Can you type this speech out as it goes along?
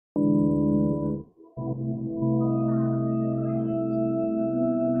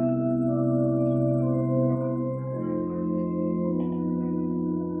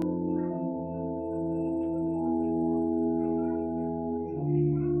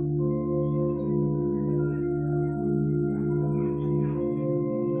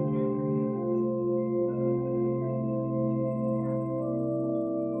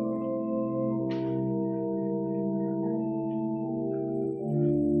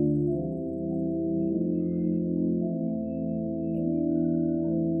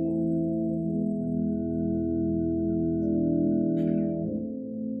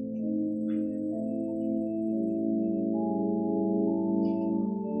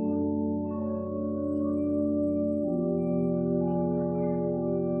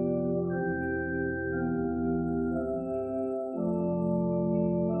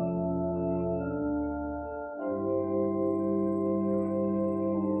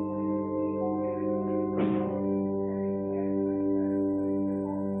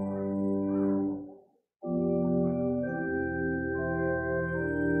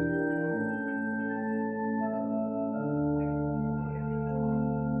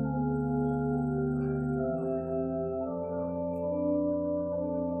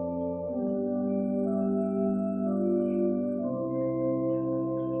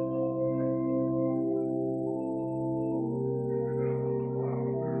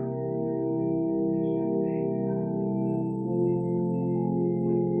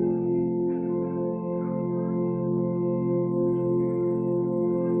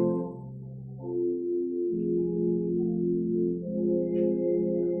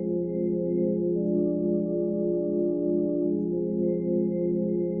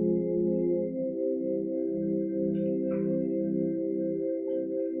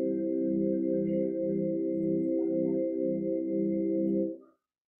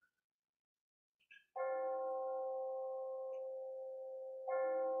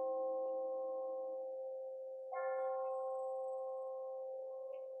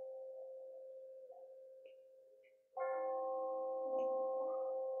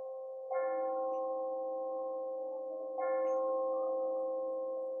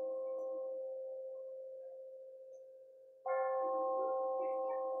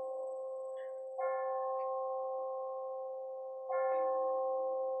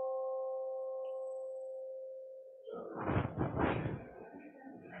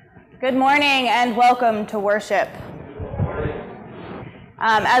Good morning and welcome to worship.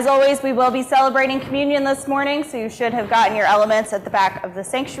 As always, we will be celebrating communion this morning, so you should have gotten your elements at the back of the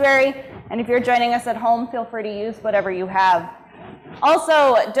sanctuary. And if you're joining us at home, feel free to use whatever you have.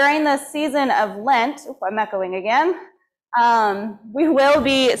 Also, during the season of Lent, I'm echoing again, we will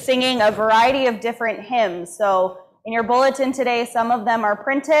be singing a variety of different hymns. So in your bulletin today, some of them are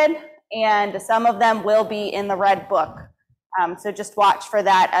printed and some of them will be in the red book. So just watch for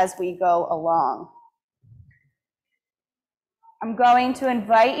that as we go along. I'm going to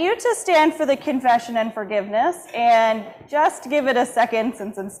invite you to stand for the confession and forgiveness, and just give it a second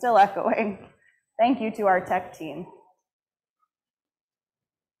since I'm still echoing. Thank you to our tech team.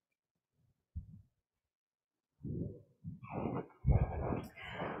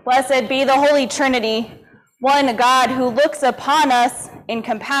 Blessed be the Holy Trinity, one God who looks upon us in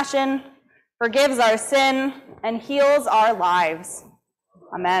compassion, forgives our sin, and heals our lives.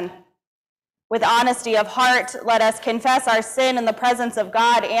 Amen. With honesty of heart, let us confess our sin in the presence of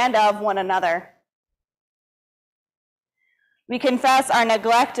God and of one another. We confess our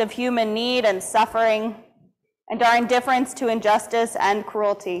neglect of human need and suffering, and our indifference to injustice and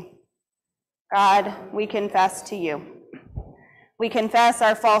cruelty. God, we confess to you. We confess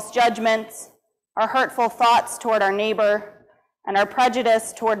our false judgments, our hurtful thoughts toward our neighbor, and our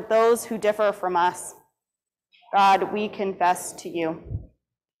prejudice toward those who differ from us. God, we confess to you.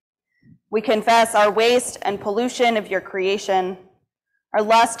 We confess our waste and pollution of your creation, our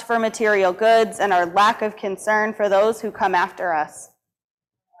lust for material goods, and our lack of concern for those who come after us.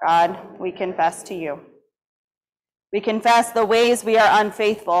 God, we confess to you. We confess the ways we are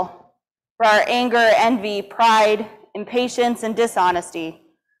unfaithful, for our anger, envy, pride, impatience, and dishonesty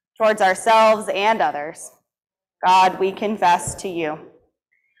towards ourselves and others. God, we confess to you.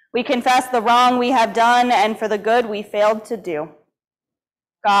 We confess the wrong we have done and for the good we failed to do.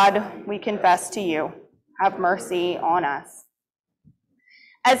 God, we confess to you. Have mercy on us.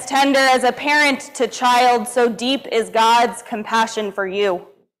 As tender as a parent to child, so deep is God's compassion for you.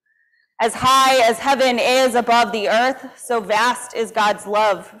 As high as heaven is above the earth, so vast is God's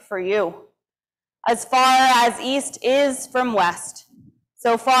love for you. As far as east is from west,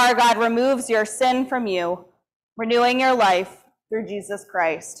 so far God removes your sin from you, renewing your life through Jesus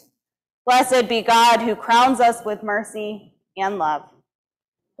Christ. Blessed be God who crowns us with mercy and love.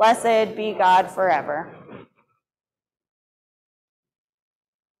 Blessed be God forever.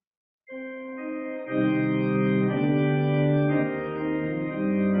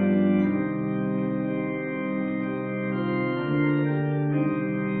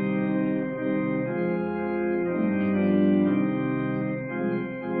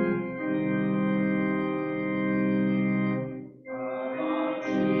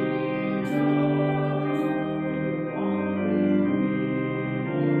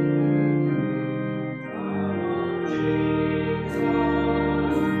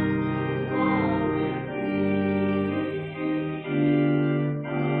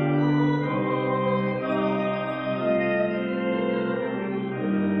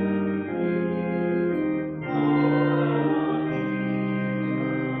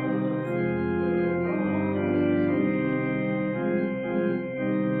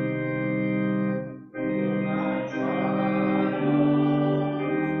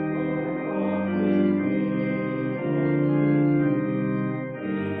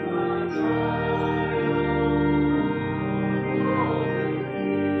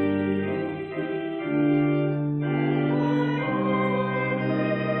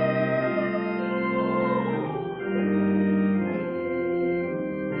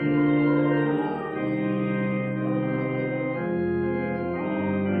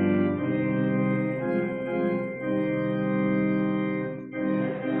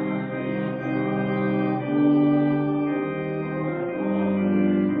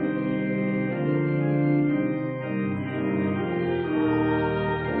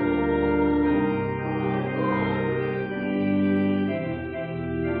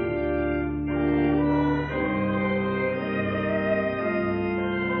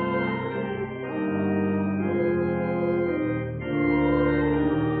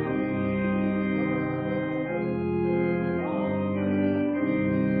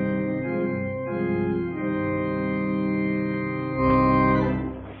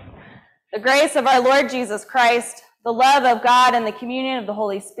 The grace of our Lord Jesus Christ, the love of God, and the communion of the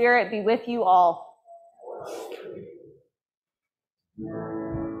Holy Spirit be with you all.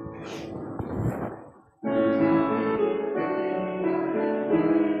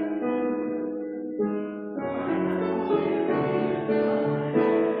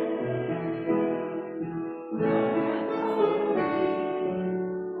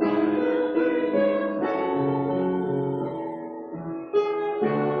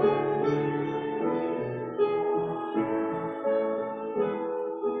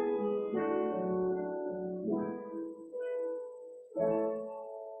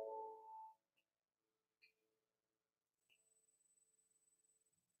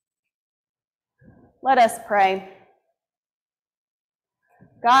 Let us pray.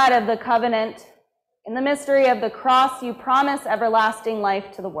 God of the covenant, in the mystery of the cross, you promise everlasting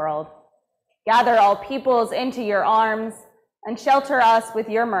life to the world. Gather all peoples into your arms and shelter us with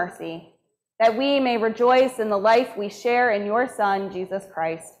your mercy, that we may rejoice in the life we share in your Son, Jesus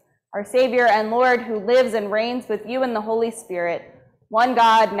Christ, our Savior and Lord, who lives and reigns with you in the Holy Spirit, one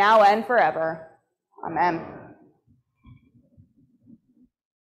God, now and forever. Amen.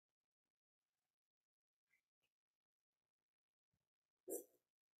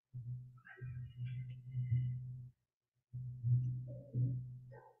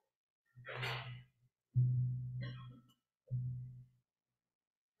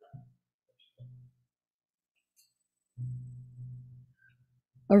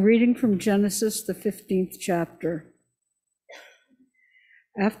 A reading from Genesis, the 15th chapter.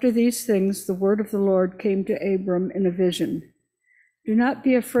 After these things, the word of the Lord came to Abram in a vision. Do not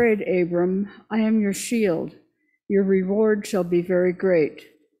be afraid, Abram. I am your shield. Your reward shall be very great.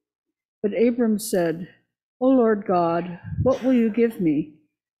 But Abram said, O Lord God, what will you give me?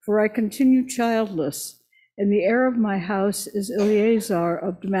 For I continue childless, and the heir of my house is Eleazar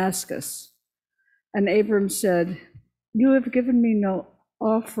of Damascus. And Abram said, You have given me no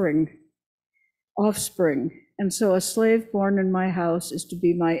offspring, and so a slave born in my house is to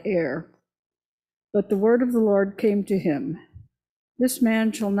be my heir. But the word of the Lord came to him, This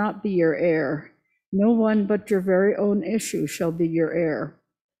man shall not be your heir. No one but your very own issue shall be your heir.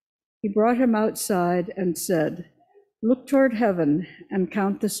 He brought him outside and said, Look toward heaven and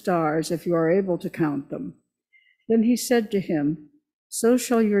count the stars, if you are able to count them. Then he said to him, So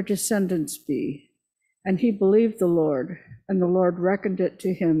shall your descendants be. And he believed the Lord, and the Lord reckoned it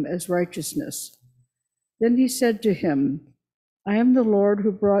to him as righteousness. Then he said to him, I am the Lord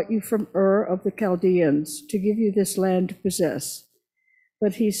who brought you from Churh of the Chaldeans to give you this land to possess.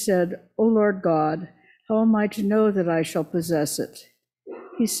 But he said, O Lord God, how am I to know that I shall possess it?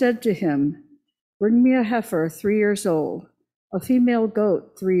 He said to him, Bring me a heifer 3 years old, a female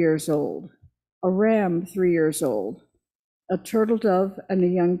goat 3 years old, a ram 3 years old, a turtle dove, and a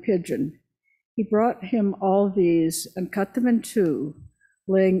young pigeon. He brought him all these and cut them in two,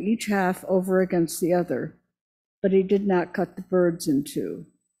 laying each half over against the other, but he did not cut the birds in two.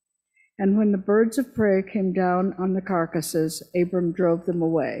 And when the birds of prey came down on the carcasses, Abram drove them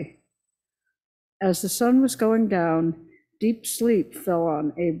away. As the sun was going down, deep sleep fell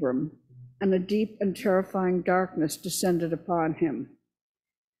on Abram, and a deep and terrifying darkness descended upon him.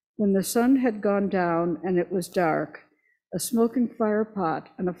 When the sun had gone down and it was dark, a smoking fire pot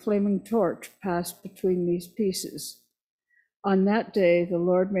and a flaming torch passed between these pieces. On that day, the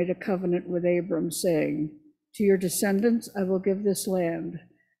Lord made a covenant with Abram, saying, To your descendants I will give this land,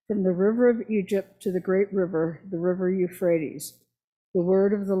 from the river of Egypt to the great river, the river Euphrates. The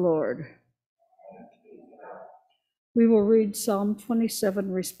word of the Lord. We will read Psalm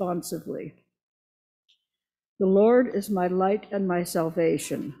 27 responsively. The Lord is my light and my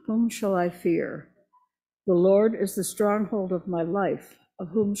salvation. Whom shall I fear? The Lord is the stronghold of my life. Of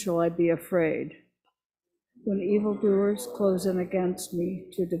whom shall I be afraid? When evildoers close in against me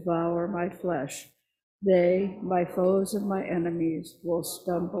to devour my flesh, they, my foes and my enemies, will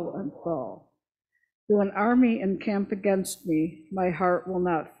stumble and fall. Though an army encamp against me, my heart will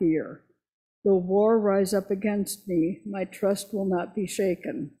not fear. Though war rise up against me, my trust will not be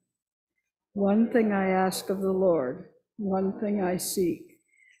shaken. One thing I ask of the Lord, one thing I seek,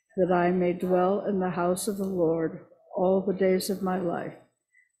 that I may dwell in the house of the Lord all the days of my life,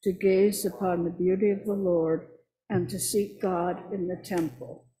 to gaze upon the beauty of the Lord and to seek God in the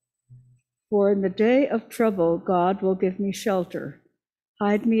temple. For in the day of trouble, God will give me shelter,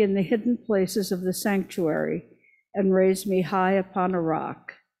 hide me in the hidden places of the sanctuary, and raise me high upon a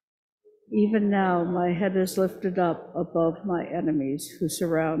rock. Even now my head is lifted up above my enemies who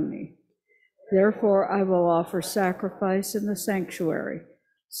surround me. Therefore I will offer sacrifice in the sanctuary,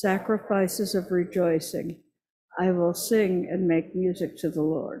 sacrifices of rejoicing. I will sing and make music to the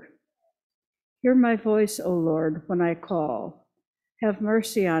Lord. Hear my voice, O Lord, when I call. Have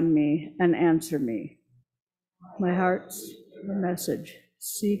mercy on me and answer me. My heart's message,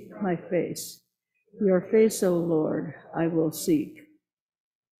 seek my face. Your face, O Lord, I will seek.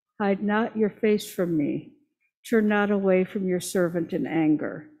 Hide not your face from me. Turn not away from your servant in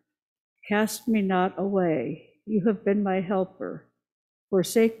anger. Cast me not away. You have been my helper.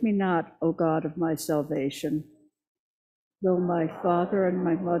 Forsake me not, O God of my salvation. Though my father and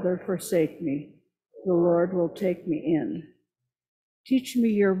my mother forsake me, the Lord will take me in. Teach me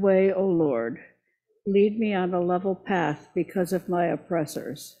your way, O Lord. Lead me on a level path because of my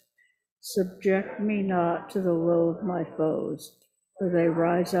oppressors. Subject me not to the will of my foes, for they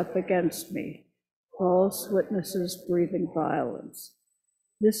rise up against me. false witnesses breathing violence.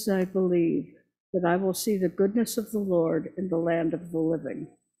 This I believe, that I will see the goodness of the Lord in the land of the living.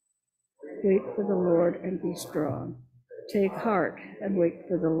 Wait for the Lord and be strong. Take heart and wait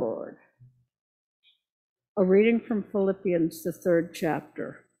for the Lord. A reading from Philippians, the 3rd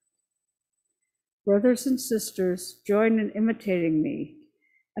chapter. Brothers and sisters, join in imitating me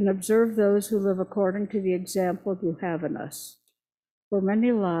and observe those who live according to the example you have in us. For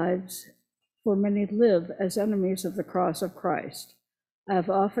many live as enemies of the cross of Christ. I have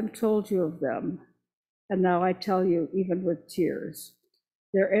often told you of them, and now I tell you even with tears.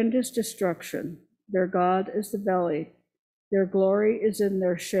 Their end is destruction. Their God is the belly. Their glory is in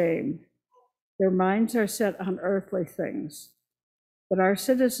their shame. Their minds are set on earthly things. But our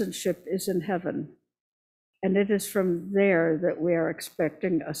citizenship is in heaven, and it is from there that we are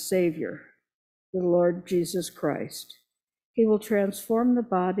expecting a Savior, the Lord Jesus Christ. He will transform the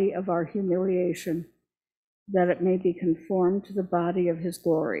body of our humiliation, that it may be conformed to the body of his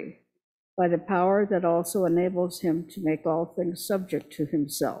glory, by the power that also enables him to make all things subject to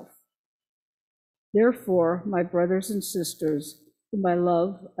himself. Therefore, my brothers and sisters, whom I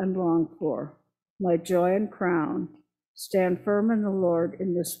love and long for, my joy and crown, stand firm in the Lord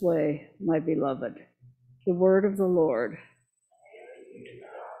in this way, my beloved. The word of the Lord.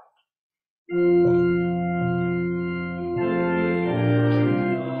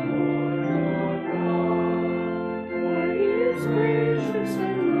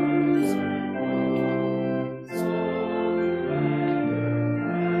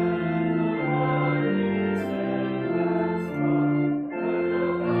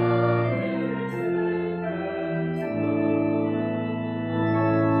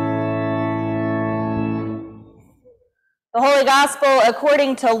 The Holy Gospel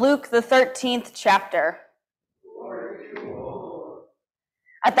according to Luke, the 13th chapter.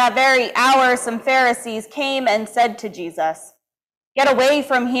 At that very hour, some Pharisees came and said to Jesus, "Get away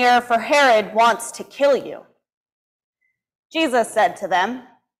from here, for Herod wants to kill you." Jesus said to them,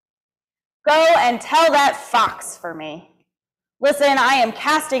 "Go and tell that fox for me. Listen, I am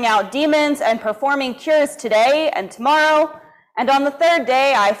casting out demons and performing cures today and tomorrow, and on the 3rd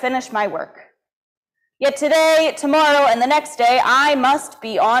day I finish my work. Yet today, tomorrow, and the next day, I must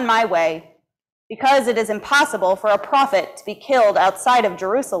be on my way, because it is impossible for a prophet to be killed outside of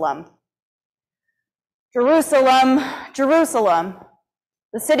Jerusalem. Jerusalem, Jerusalem,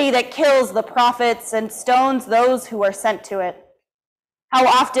 the city that kills the prophets and stones those who are sent to it. How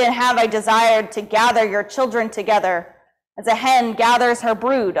often have I desired to gather your children together, as a hen gathers her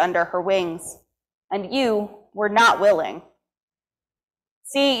brood under her wings, and you were not willing.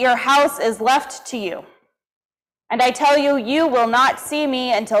 See, your house is left to you. And I tell you, you will not see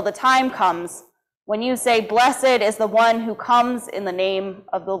me until the time comes when you say, 'Blessed is the one who comes in the name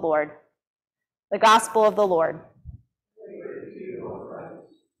of the Lord.'" The Gospel of the Lord.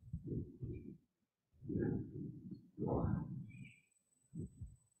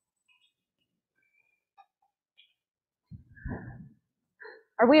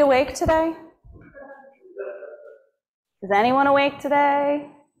 Are we awake today? Is anyone awake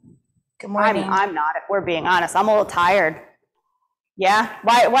today? Good morning. I'm not, if we're being honest. I'm a little tired. Yeah?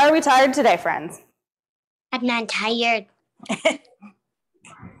 Why are we tired today, friends? I'm not tired.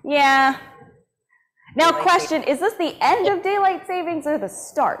 Yeah. Now, question, is this the end of daylight savings or the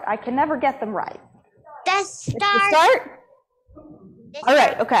start? I can never get them right. The It's the start. start? All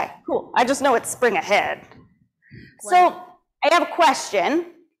right, okay, cool. I just know it's spring ahead. So I have a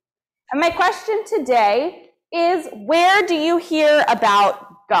question. And my question today is, where do you hear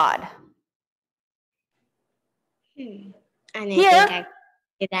about God? I didn't Here. think I could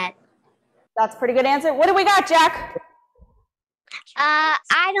do that. That's a pretty good answer. What do we got, Jack?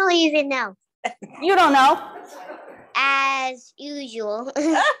 I don't even know. You don't know. As usual.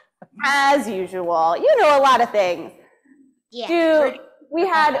 As usual. You know a lot of things. Yeah. We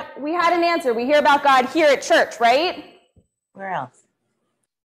had an answer. We hear about God here at church, right? Where else?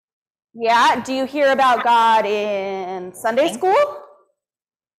 Yeah. Do you hear about God in Sunday school?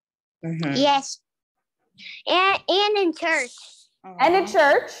 Mm-hmm. Yes. And in church. And in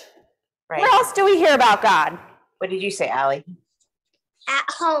church? Right. Where else do we hear about God? What did you say, Allie? At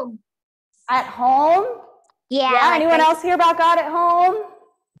home. At home? Yeah. Yeah. Anyone else hear about God at home?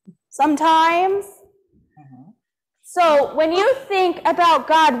 Sometimes. Mm-hmm. So when you think about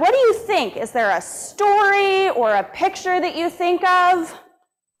God, what do you think? Is there a story or a picture that you think of?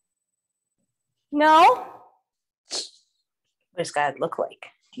 No? What does God look like?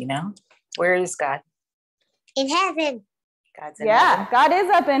 You know? Where is God? In heaven. God's in heaven. Yeah, God is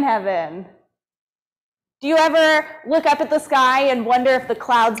up in heaven. Do you ever look up at the sky and wonder if the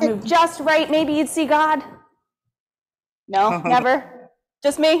clouds move just right? Maybe you'd see God? No, never?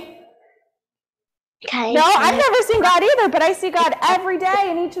 Just me? No, I've never seen God either, but I see God every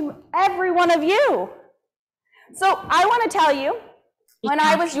day in each and every one of you. So I want to tell you, when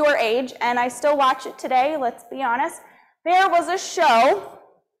I was your age, and I still watch it today, let's be honest, there was a show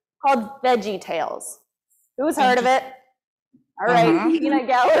called Veggie Tales. Who's heard of it? All right, Peanut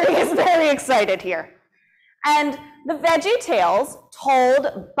Gallery is very excited here. And the Veggie Tales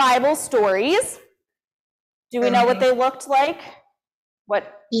told Bible stories. Do we know what they looked like? What?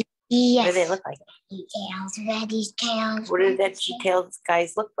 What do they look like? Veggie Tales. What do Veggie Tales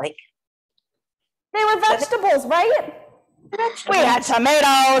guys look like? They were vegetables, right? We had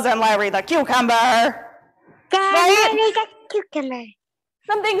tomatoes and Larry the cucumber. Larry the cucumber.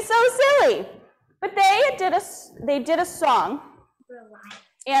 Something so silly. But they did a song.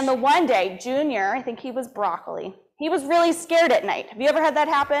 And the one day, Junior, I think he was broccoli, he was really scared at night. Have you ever had that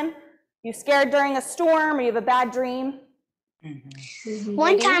happen? You scared during a storm or you have a bad dream?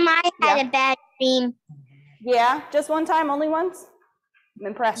 One time I had a bad dream. Yeah, just one time, only once? I'm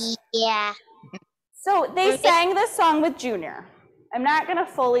impressed. Yeah. So they sang this song with Junior. I'm not going to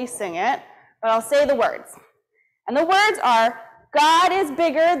fully sing it, but I'll say the words. And the words are, God is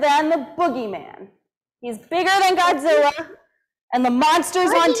bigger than the boogeyman. He's bigger than Godzilla and the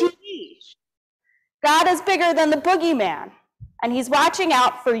monsters on TV. God is bigger than the boogeyman, and he's watching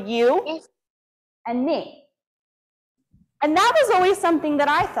out for you and me. And that was always something that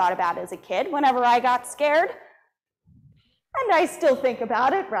I thought about as a kid whenever I got scared. And I still think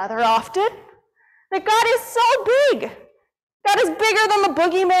about it rather often. That God is so big. God is bigger than the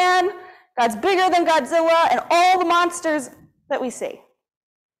boogeyman. God's bigger than Godzilla and all the monsters that we see.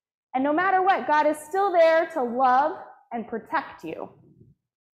 And no matter what, God is still there to love and protect you.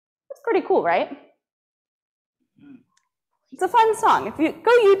 That's pretty cool, right? It's a fun song. If you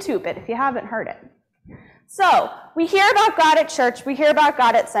go YouTube it if you haven't heard it. So we hear about God at church, we hear about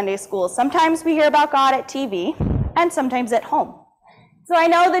God at Sunday school. Sometimes we hear about God at TV, and sometimes at home. So I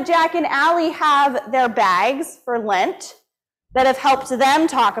know that Jack and Allie have their bags for Lent that have helped them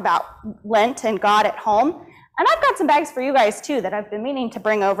talk about Lent and God at home. And I've got some bags for you guys too that I've been meaning to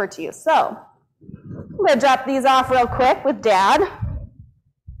bring over to you. So I'm going to drop these off real quick with Dad.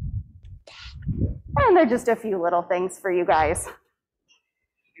 And they're just a few little things for you guys.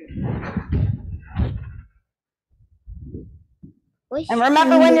 And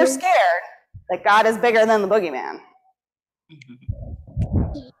remember when you're scared that God is bigger than the boogeyman.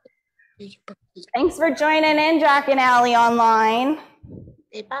 Thanks for joining in, Jack and Allie online.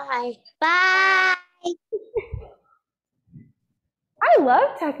 Say bye. Bye. I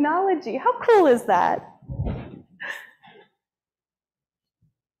love technology. How cool is that?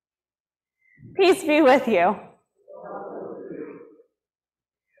 Peace be with you.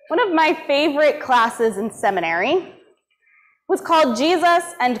 One of my favorite classes in seminary was called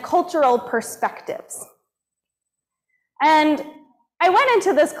Jesus and Cultural Perspectives. And I went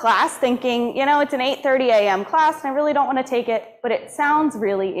into this class thinking, you know, it's an 8:30 a.m. class, and I really don't want to take it, but it sounds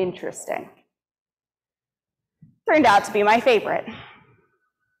really interesting. Turned out to be my favorite.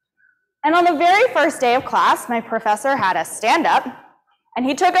 And on the very first day of class, my professor had us stand up, and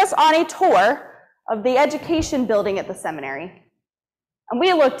he took us on a tour of the education building at the seminary. And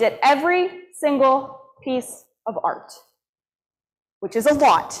we looked at every single piece of art, which is a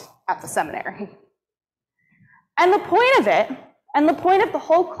lot at the seminary. And the point of it, and the point of the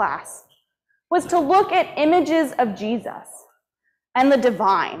whole class, was to look at images of Jesus and the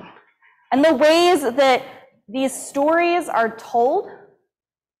divine, and the ways that these stories are told,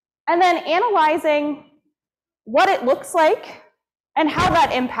 and then analyzing what it looks like and how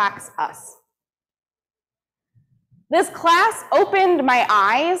that impacts us. This class opened my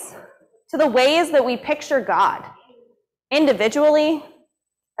eyes to the ways that we picture God, individually,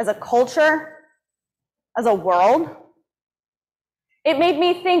 as a culture, as a world. It made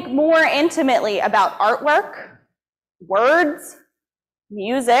me think more intimately about artwork, words,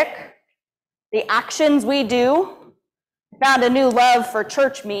 music, the actions we do. Found a new love for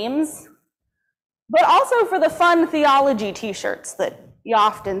church memes, but also for the fun theology t-shirts that you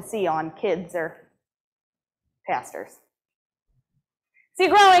often see on kids or pastors. See,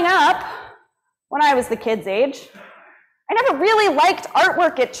 growing up, when I was the kids' age, I never really liked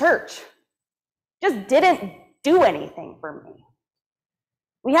artwork at church. Just didn't do anything for me.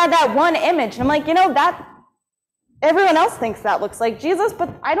 We had that one image, and I'm like, you know, that everyone else thinks that looks like Jesus, but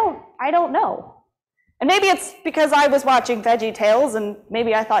I don't know. And maybe it's because I was watching Veggie Tales, and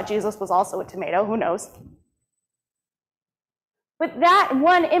maybe I thought Jesus was also a tomato, who knows? But that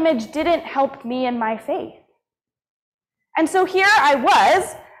one image didn't help me in my faith. And so here I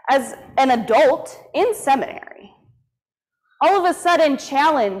was, as an adult in seminary, all of a sudden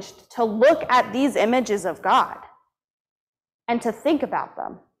challenged to look at these images of God and to think about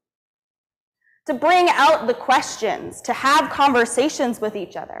them, to bring out the questions, to have conversations with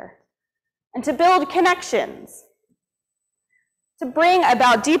each other, and to build connections, to bring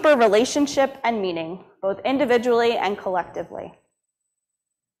about deeper relationship and meaning, both individually and collectively.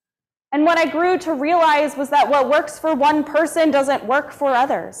 And what I grew to realize was that what works for one person doesn't work for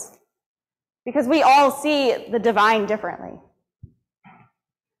others, because we all see the divine differently.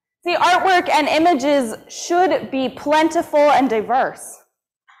 See, artwork and images should be plentiful and diverse,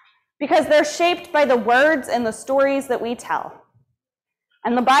 because they're shaped by the words and the stories that we tell.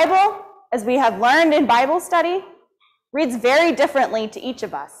 And the Bible, as we have learned in Bible study, reads very differently to each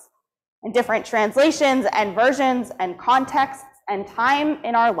of us, in different translations and versions and contexts and time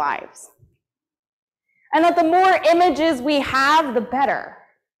in our lives. And that the more images we have, the better,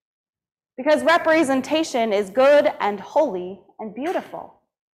 because representation is good and holy and beautiful.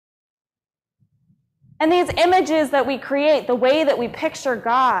 And these images that we create, the way that we picture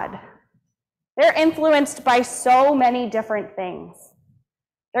God, they're influenced by so many different things.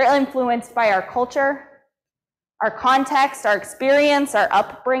 They're influenced by our culture, our context, our experience, our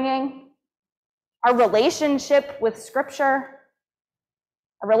upbringing, our relationship with Scripture,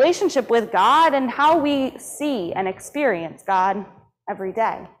 our relationship with God, and how we see and experience God every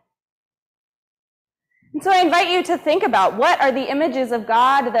day. And so I invite you to think about, what are the images of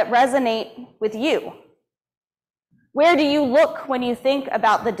God that resonate with you? Where do you look when you think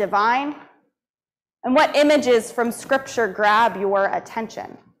about the divine? And what images from Scripture grab your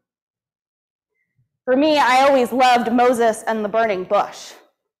attention? For me, I always loved Moses and the burning bush.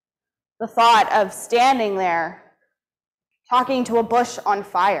 The thought of standing there, talking to a bush on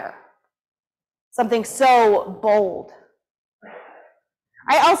fire, something so bold.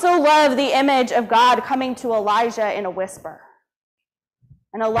 I also love the image of God coming to Elijah in a whisper,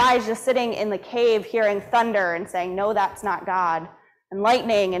 and Elijah sitting in the cave hearing thunder and saying, "No, that's not God," and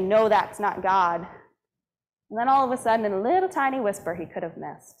lightning, and "No, that's not God." And then all of a sudden, in a little tiny whisper, he could have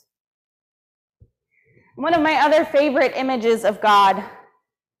missed. One of my other favorite images of God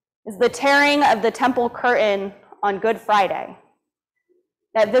is the tearing of the temple curtain on Good Friday.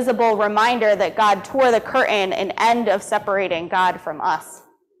 That visible reminder that God tore the curtain, an end of separating God from us,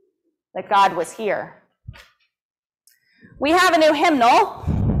 that God was here. We have a new hymnal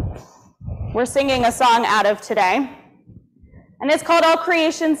we're singing a song out of today, and it's called All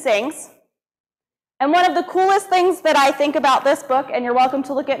Creation Sings. And one of the coolest things that I think about this book, and you're welcome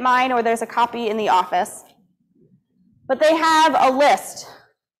to look at mine, or there's a copy in the office, but they have a list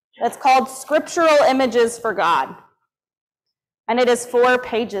that's called Scriptural Images for God. And it is 4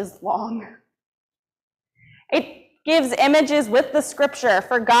 pages long. It gives images with the Scripture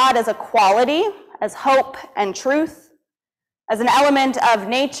for God as a quality, as hope and truth, as an element of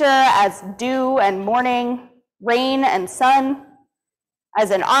nature, as dew and morning, rain and sun,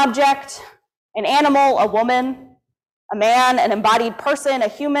 as an object, an animal, a woman, a man, an embodied person, a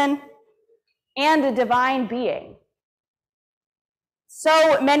human, and a divine being.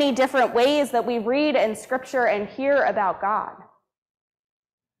 So many different ways that we read in Scripture and hear about God.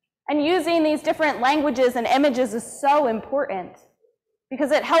 And using these different languages and images is so important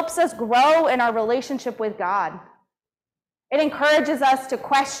because it helps us grow in our relationship with God. It encourages us to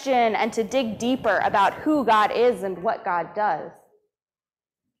question and to dig deeper about who God is and what God does.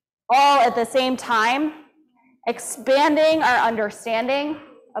 All at the same time, expanding our understanding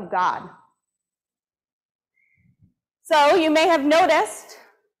of God. So you may have noticed,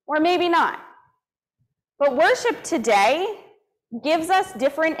 or maybe not, but worship today gives us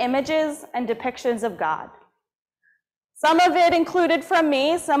different images and depictions of God. Some of it included from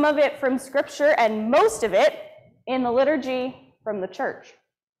me, some of it from Scripture, and most of it in the liturgy from the church.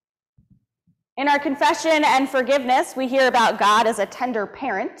 In our confession and forgiveness, we hear about God as a tender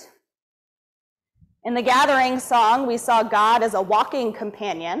parent. In the gathering song, we saw God as a walking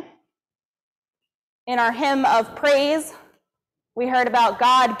companion. In our hymn of praise, we heard about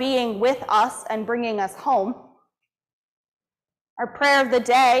God being with us and bringing us home. Our prayer of the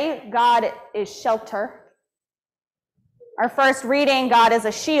day, God is shelter. Our first reading, God is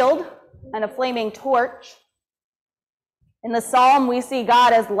a shield and a flaming torch. In the psalm, we see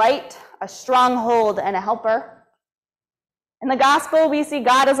God as light, a stronghold, and a helper. In the gospel, we see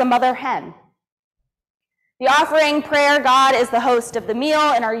God as a mother hen. The offering prayer, God is the host of the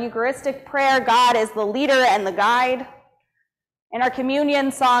meal. In our Eucharistic prayer, God is the leader and the guide. In our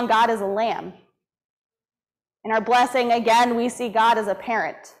communion song, God is a lamb. In our blessing, again, we see God as a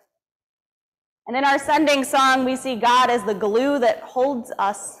parent. And in our sending song, we see God as the glue that holds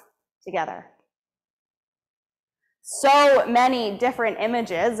us together. So many different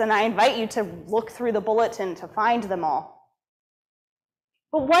images, and I invite you to look through the bulletin to find them all.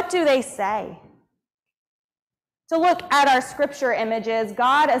 But what do they say? To look at our scripture images,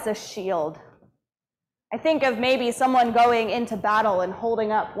 God as a shield. I think of maybe someone going into battle and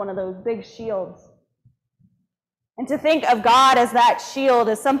holding up one of those big shields. And to think of God as that shield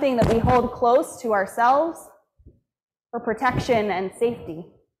is something that we hold close to ourselves for protection and safety.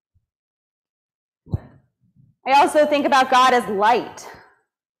 I also think about God as light.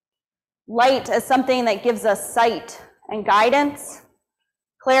 Light as something that gives us sight and guidance,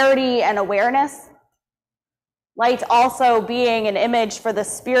 clarity and awareness. Light also being an image for the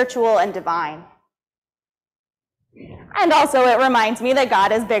spiritual and divine. And also it reminds me that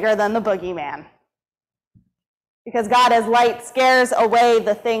God is bigger than the boogeyman. Because God as light scares away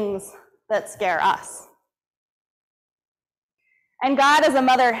the things that scare us. And God as a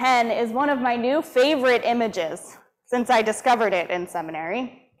mother hen is one of my new favorite images since I discovered it in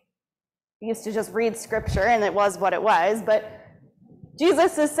seminary. I used to just read scripture and it was what it was, but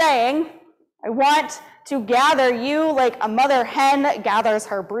Jesus is saying, I want to gather you like a mother hen gathers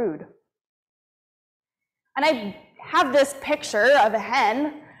her brood. And I have this picture of a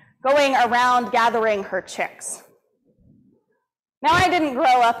hen going around gathering her chicks. Now, I didn't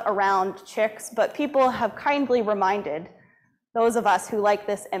grow up around chicks, but people have kindly reminded those of us who like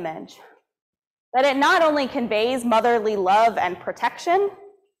this image that it not only conveys motherly love and protection,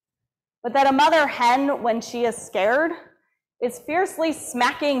 but that a mother hen, when she is scared, is fiercely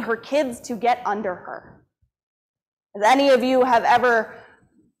smacking her kids to get under her. As any of you have ever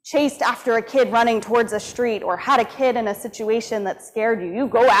chased after a kid running towards a street or had a kid in a situation that scared you, you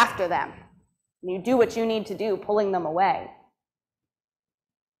go after them. And you do what you need to do, pulling them away.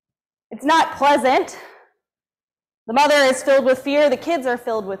 It's not pleasant. The mother is filled with fear, the kids are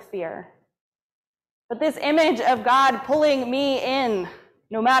filled with fear. But this image of God pulling me in,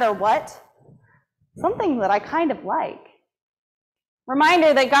 no matter what, something that I kind of like.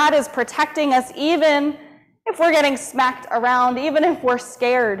 Reminder that God is protecting us even if we're getting smacked around, even if we're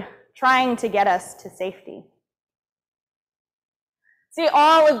scared, trying to get us to safety. See,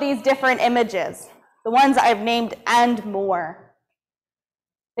 all of these different images, the ones I've named and more,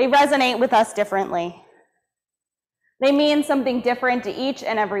 they resonate with us differently. They mean something different to each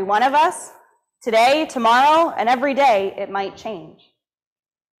and every one of us. Today, tomorrow, and every day it might change.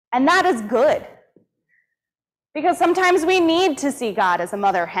 And that is good. Because sometimes we need to see God as a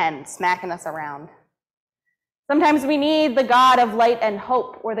mother hen smacking us around. Sometimes we need the God of light and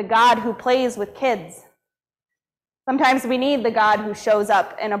hope, or the God who plays with kids. Sometimes we need the God who shows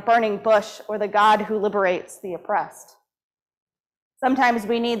up in a burning bush, or the God who liberates the oppressed. Sometimes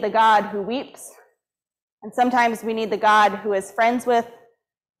we need the God who weeps, and sometimes we need the God who is friends with,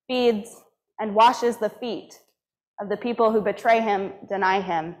 feeds, and washes the feet of the people who betray him, deny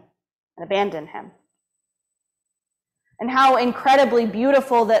him, and abandon him. And how incredibly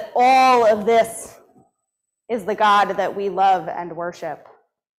beautiful that all of this is the God that we love and worship.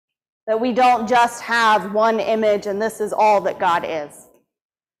 That we don't just have one image and this is all that God is.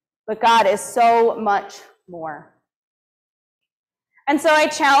 But God is so much more. And so I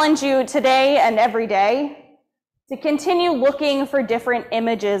challenge you today and every day to continue looking for different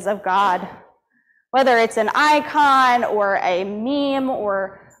images of God. Whether it's an icon or a meme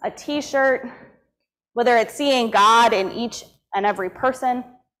or a t-shirt, whether it's seeing God in each and every person.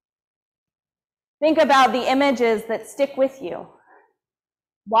 Think about the images that stick with you.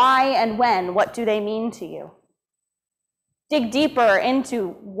 Why and when? What do they mean to you? Dig deeper into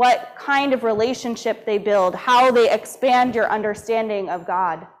what kind of relationship they build, how they expand your understanding of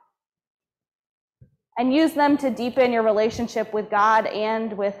God. And use them to deepen your relationship with God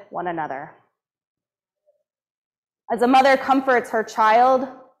and with one another. As a mother comforts her child,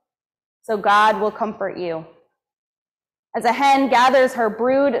 so God will comfort you. As a hen gathers her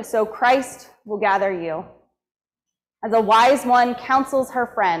brood, so Christ will gather you. As a wise one counsels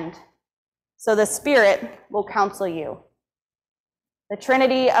her friend, so the Spirit will counsel you. The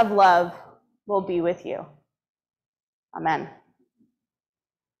Trinity of love will be with you. Amen.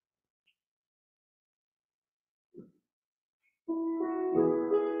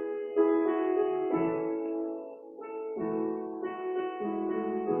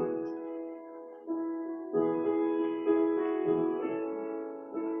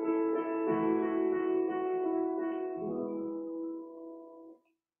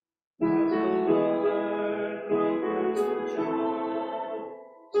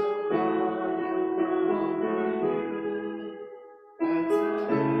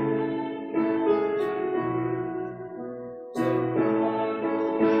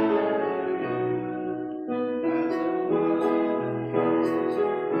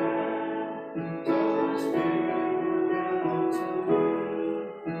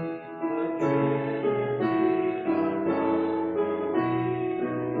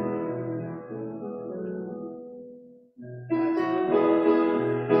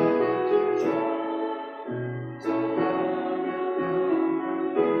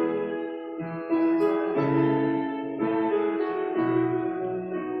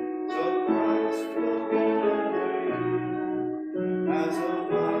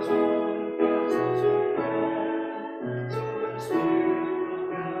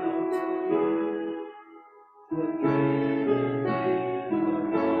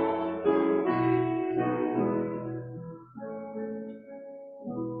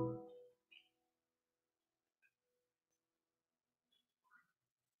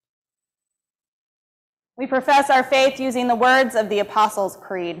 We profess our faith using the words of the Apostles'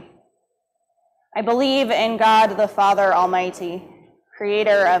 Creed. I believe in God the Father Almighty,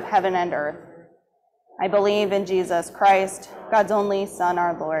 creator of heaven and earth. I believe in Jesus Christ, God's only Son,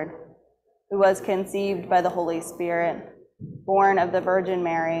 our Lord, who was conceived by the Holy Spirit, born of the Virgin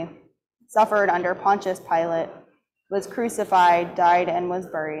Mary, suffered under Pontius Pilate, was crucified, died, and was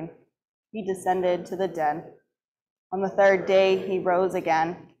buried. He descended to the dead. On the third day he rose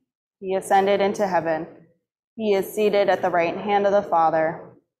again. He ascended into heaven. He is seated at the right hand of the Father,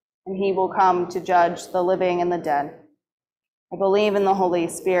 and he will come to judge the living and the dead. I believe in the Holy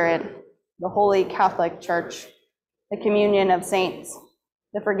Spirit, the Holy Catholic Church, the communion of saints,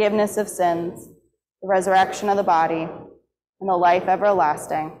 the forgiveness of sins, the resurrection of the body, and the life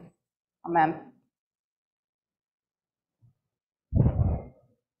everlasting. Amen.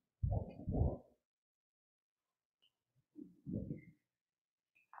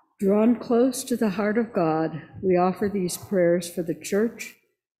 Drawn close to the heart of God, we offer these prayers for the Church,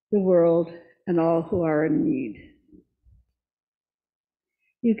 the world, and all who are in need.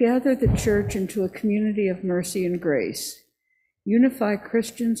 You gather the Church into a community of mercy and grace. Unify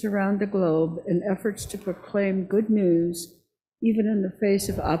Christians around the globe in efforts to proclaim good news, even in the face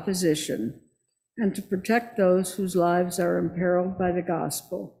of opposition, and to protect those whose lives are imperiled by the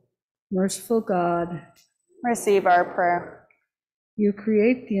gospel. Merciful God, receive our prayer. You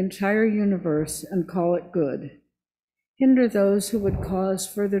create the entire universe and call it good. Hinder those who would cause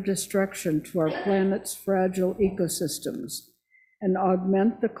further destruction to our planet's fragile ecosystems, and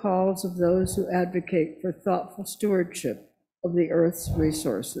augment the calls of those who advocate for thoughtful stewardship of the earth's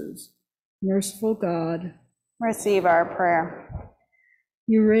resources. Merciful God, receive our prayer.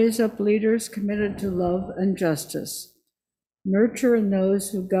 You raise up leaders committed to love and justice. Nurture in those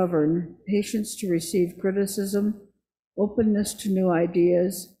who govern patience to receive criticism, openness to new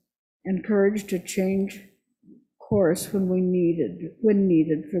ideas, and courage to change course when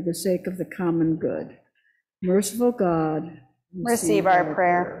needed for the sake of the common good. Merciful God, receive our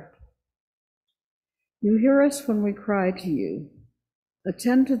prayer. You hear us when we cry to you.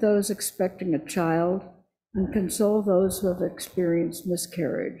 Attend to those expecting a child and console those who have experienced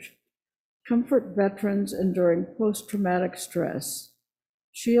miscarriage. Comfort veterans enduring post-traumatic stress.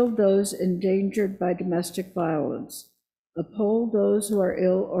 Shield those endangered by domestic violence. Uphold those who are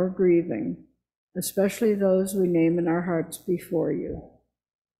ill or grieving, especially those we name in our hearts before you.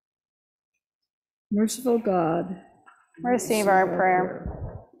 Merciful God, receive our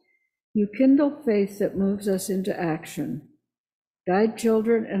prayer. You kindle faith that moves us into action. Guide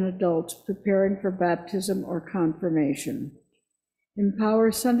children and adults preparing for baptism or confirmation.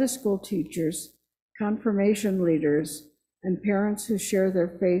 Empower Sunday school teachers, confirmation leaders, and parents who share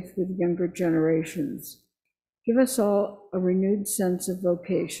their faith with younger generations. Give us all a renewed sense of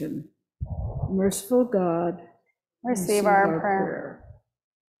vocation. Merciful God, receive our prayer.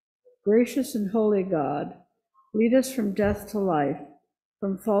 Gracious and holy God, lead us from death to life,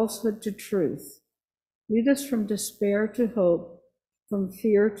 from falsehood to truth. Lead us from despair to hope, from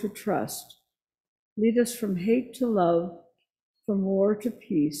fear to trust. Lead us from hate to love, from war to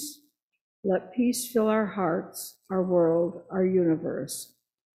peace. Let peace fill our hearts, our world, our universe.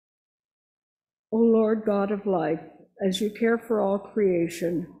 O Lord God of life, as you care for all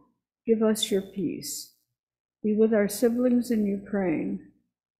creation, give us your peace. Be with our siblings in Ukraine.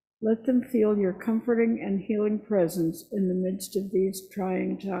 Let them feel your comforting and healing presence in the midst of these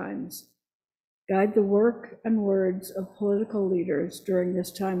trying times. Guide the work and words of political leaders during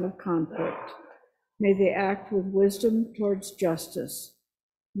this time of conflict. May they act with wisdom towards justice.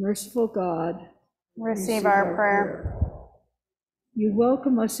 Merciful God, receive our prayer. You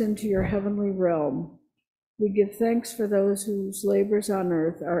welcome us into your heavenly realm. We give thanks for those whose labors on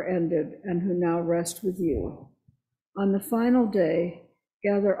earth are ended and who now rest with you. On the final day,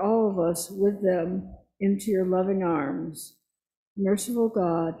 gather all of us with them into your loving arms. Merciful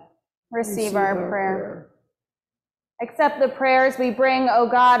God, receive our prayer. Accept the prayers we bring, O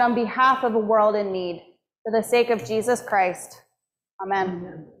God, on behalf of a world in need, for the sake of Jesus Christ. Amen.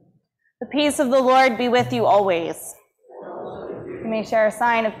 Amen. The peace of the Lord be with you always. You may share a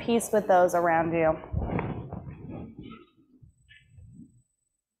sign of peace with those around you.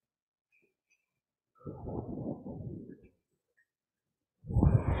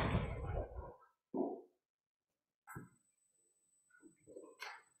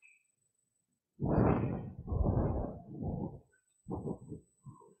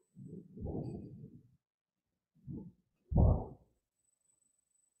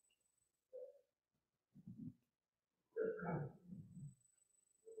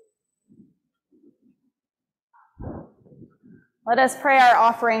 Let us pray our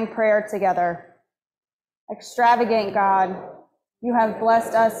offering prayer together. Extravagant God, you have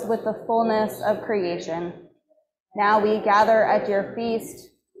blessed us with the fullness of creation. Now we gather at your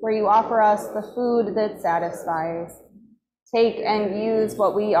feast, where you offer us the food that satisfies. Take and use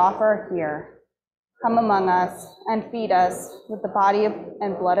what we offer here. Come among us and feed us with the body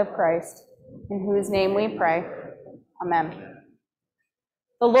and blood of Christ, in whose name we pray. Amen.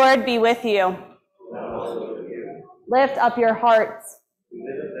 The Lord be with you. Lift up your hearts.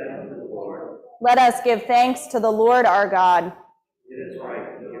 Let us give thanks to the Lord our God. It is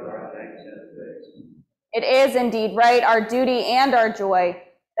right to give our thanks and praise. It is indeed right, our duty and our joy,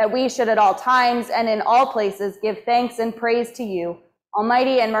 that we should at all times and in all places give thanks and praise to you,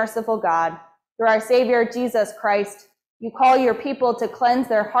 Almighty and merciful God. Through our Savior Jesus Christ, you call your people to cleanse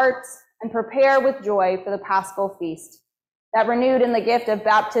their hearts and prepare with joy for the Paschal feast, that renewed in the gift of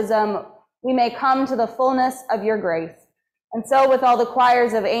baptism, we may come to the fullness of your grace. And so with all the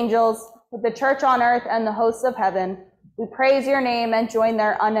choirs of angels, with the church on earth and the hosts of heaven, we praise your name and join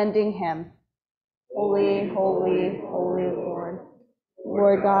their unending hymn. Holy, holy, holy Lord,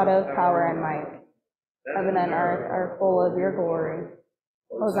 Lord God of power and might. Heaven and earth are full of your glory.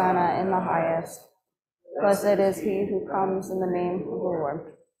 Hosanna in the highest. Blessed is he who comes in the name of the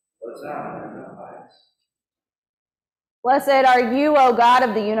Lord. Hosanna in the highest. Blessed are you, O God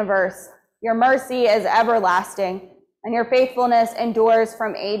of the universe. Your mercy is everlasting, and your faithfulness endures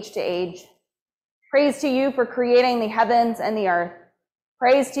from age to age. Praise to you for creating the heavens and the earth.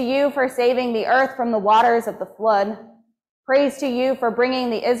 Praise to you for saving the earth from the waters of the flood. Praise to you for bringing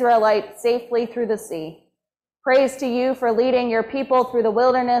the Israelites safely through the sea. Praise to you for leading your people through the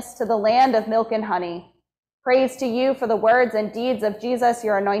wilderness to the land of milk and honey. Praise to you for the words and deeds of Jesus,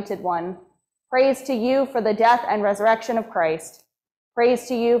 your anointed one. Praise to you for the death and resurrection of Christ. Praise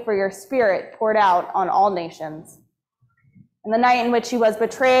to you for your Spirit poured out on all nations. In the night in which he was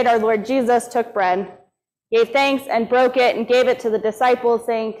betrayed, our Lord Jesus took bread, gave thanks and broke it and gave it to the disciples,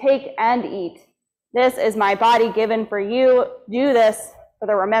 saying, "Take and eat. This is my body given for you. Do this for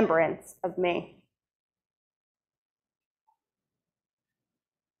the remembrance of me."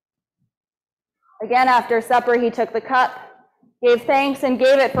 Again, after supper, he took the cup, gave thanks and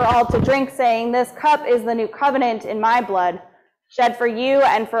gave it for all to drink, saying, "This cup is the new covenant in my blood, shed for you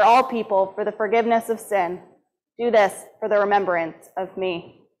and for all people for the forgiveness of sin. Do this for the remembrance of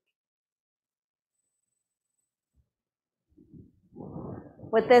me."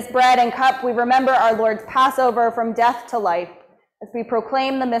 With this bread and cup, we remember our Lord's Passover from death to life as we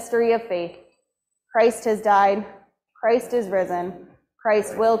proclaim the mystery of faith. Christ has died. Christ is risen.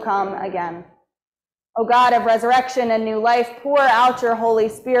 Christ will come again. O God of resurrection and new life, pour out your Holy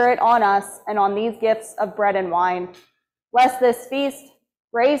Spirit on us and on these gifts of bread and wine. Bless this feast.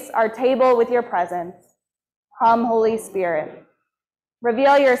 Grace our table with your presence. Come, Holy Spirit.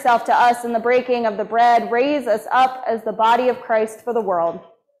 Reveal yourself to us in the breaking of the bread. Raise us up as the body of Christ for the world.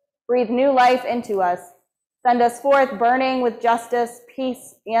 Breathe new life into us. Send us forth burning with justice,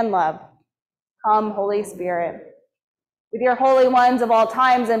 peace, and love. Come, Holy Spirit. With your holy ones of all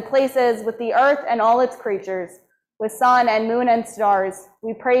times and places, with the earth and all its creatures, with sun and moon and stars,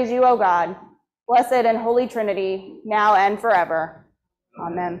 we praise you, O God, blessed and holy Trinity, now and forever.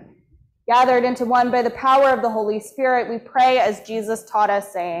 Amen. Gathered into one by the power of the Holy Spirit, we pray as Jesus taught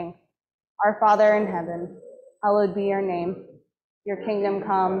us, saying, Our Father in heaven, hallowed be your name. Your kingdom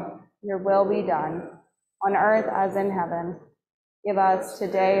come, your will be done, on earth as in heaven. Give us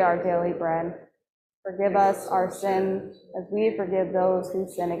today our daily bread. Forgive us our sins as we forgive those who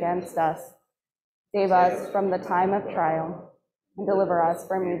sin against us. Save us from the time of trial and deliver us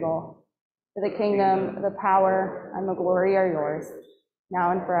from evil. For the kingdom, the power, and the glory are yours,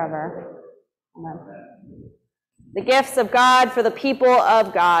 now and forever. Amen. The gifts of God for the people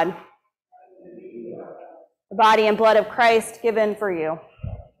of God. The body and blood of Christ given for you.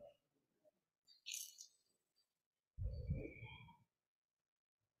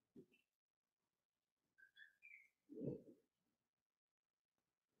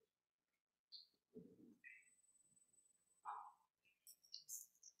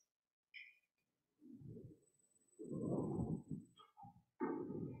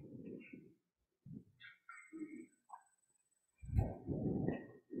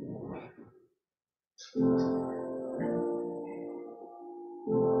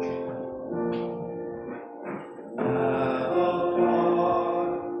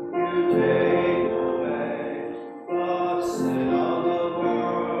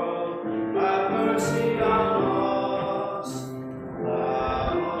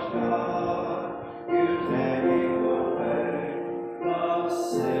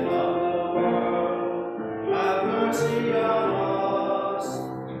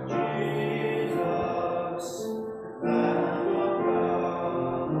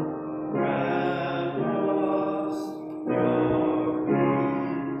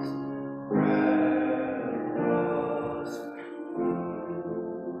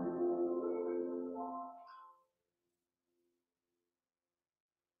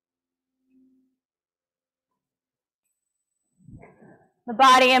 The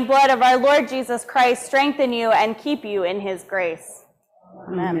body and blood of our Lord Jesus Christ strengthen you and keep you in his grace.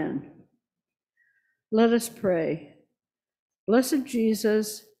 Amen. Amen. Let us pray. Blessed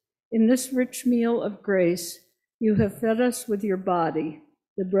Jesus, in this rich meal of grace, you have fed us with your body,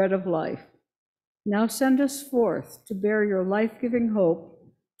 the bread of life. Now send us forth to bear your life-giving hope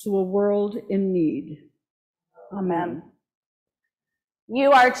to a world in need. Amen.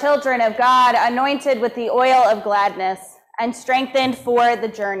 You are children of God, anointed with the oil of gladness and strengthened for the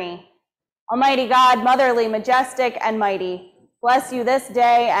journey. Almighty God, motherly, majestic, and mighty, bless you this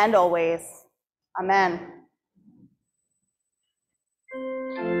day and always. Amen.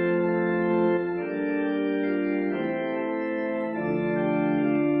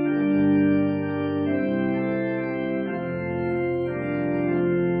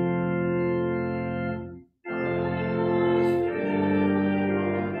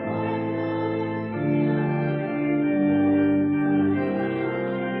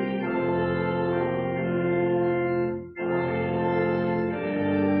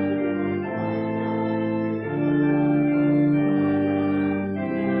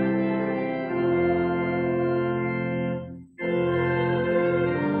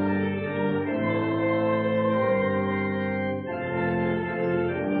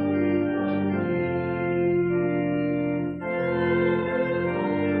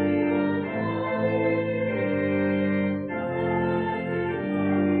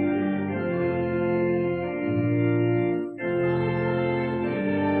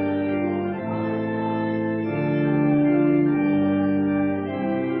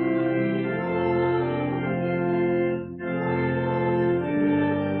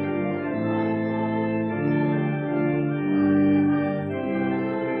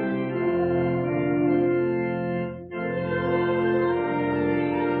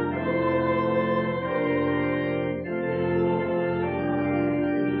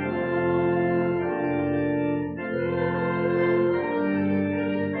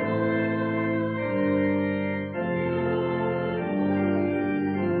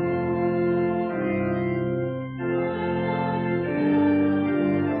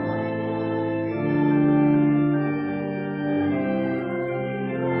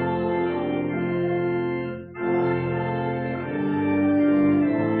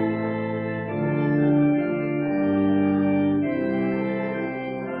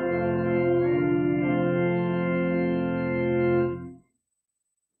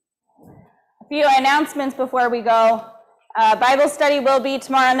 Few announcements before we go. Bible study will be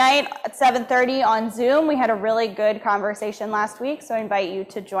tomorrow night at 7:30 on Zoom. We had a really good conversation last week, so I invite you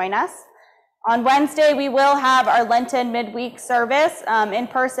to join us. On Wednesday, we will have our Lenten midweek service in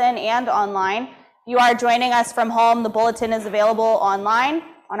person and online. If you are joining us from home, the bulletin is available online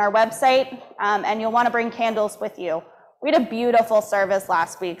on our website, and you'll want to bring candles with you. We had a beautiful service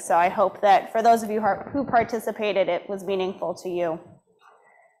last week, so I hope that for those of you who participated, it was meaningful to you.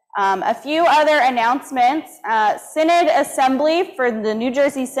 A few other announcements. Synod Assembly for the New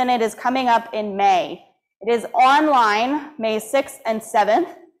Jersey Synod is coming up in May. It is online, May 6th and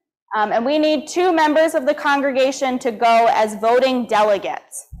 7th, and we need 2 members of the congregation to go as voting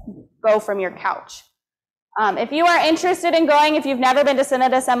delegates. Go from your couch. If you are interested in going, if you've never been to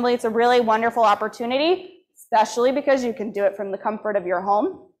Synod Assembly, it's a really wonderful opportunity, especially because you can do it from the comfort of your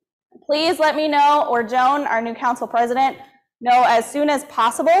home. Please let me know, or Joan, our new council president, know as soon as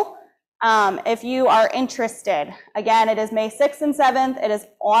possible if you are interested. Again, it is May 6th and 7th. It is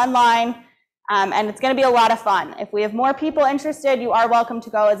online, and it's going to be a lot of fun. If we have more people interested, you are welcome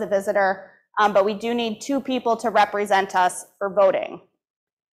to go as a visitor, but we do need 2 people to represent us for voting.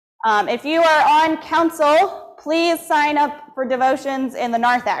 If you are on council, please sign up for devotions in the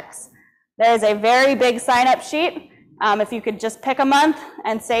narthex. There is a very big sign-up sheet. If you could just pick a month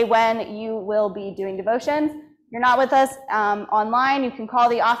and say when you will be doing devotions. If you're not with us online, you can call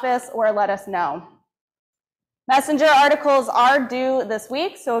the office or let us know. Messenger articles are due this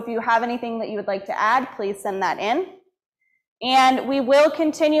week, so if you have anything that you would like to add, please send that in. And we will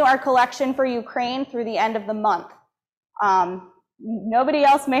continue our collection for Ukraine through the end of the month. Nobody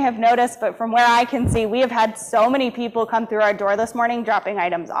else may have noticed, but from where I can see, we have had so many people come through our door this morning dropping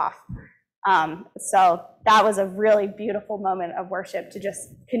items off. So that was a really beautiful moment of worship to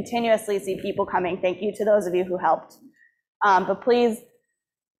just continuously see people coming. Thank you to those of you who helped. But please,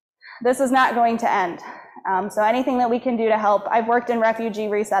 this is not going to end. So anything that we can do to help. I've worked in refugee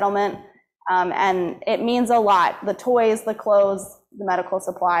resettlement, and it means a lot. The toys, the clothes, the medical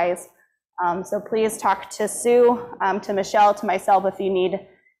supplies. So please talk to Sue, to Michelle, to myself if you need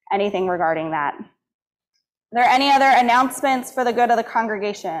anything regarding that. Are there any other announcements for the good of the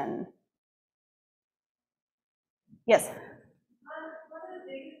congregation? Yes.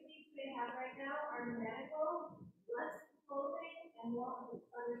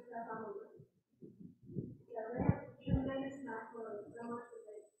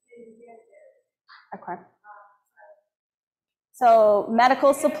 So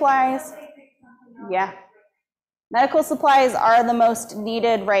medical supplies, yeah. Medical supplies are the most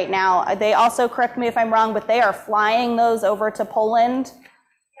needed right now. They also, correct me if I'm wrong, but they are flying those over to Poland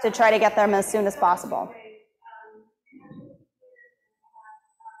to try to get them as soon as possible.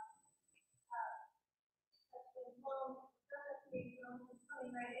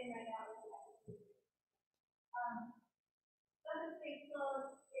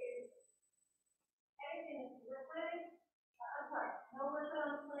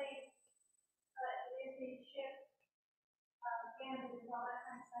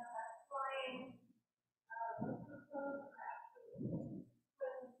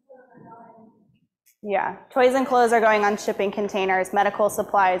 Yeah, toys and clothes are going on shipping containers. Medical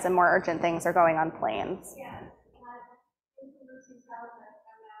supplies and more urgent things are going on planes.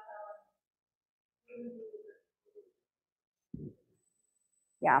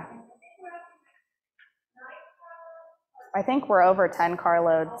 Yeah. I think we're over 10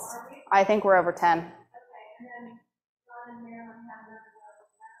 carloads. I think we're over 10.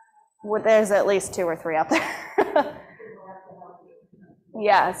 Well, there's at least 2 or 3 out there.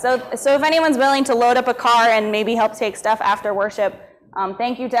 Yeah, so if anyone's willing to load up a car and maybe help take stuff after worship,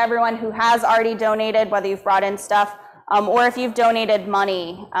 thank you to everyone who has already donated, whether you've brought in stuff or if you've donated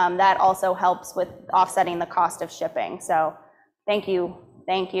money, that also helps with offsetting the cost of shipping. So thank you,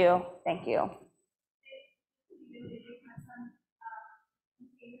 thank you, thank you.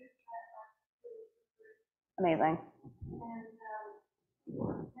 Amazing.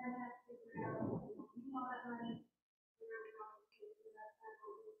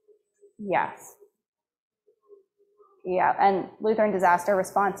 Yes. Yeah, and Lutheran Disaster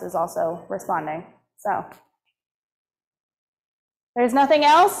Response is also responding. So there's nothing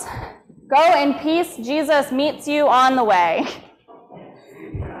else. Go in peace. Jesus meets you on the way.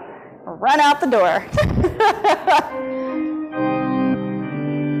 Run out the door.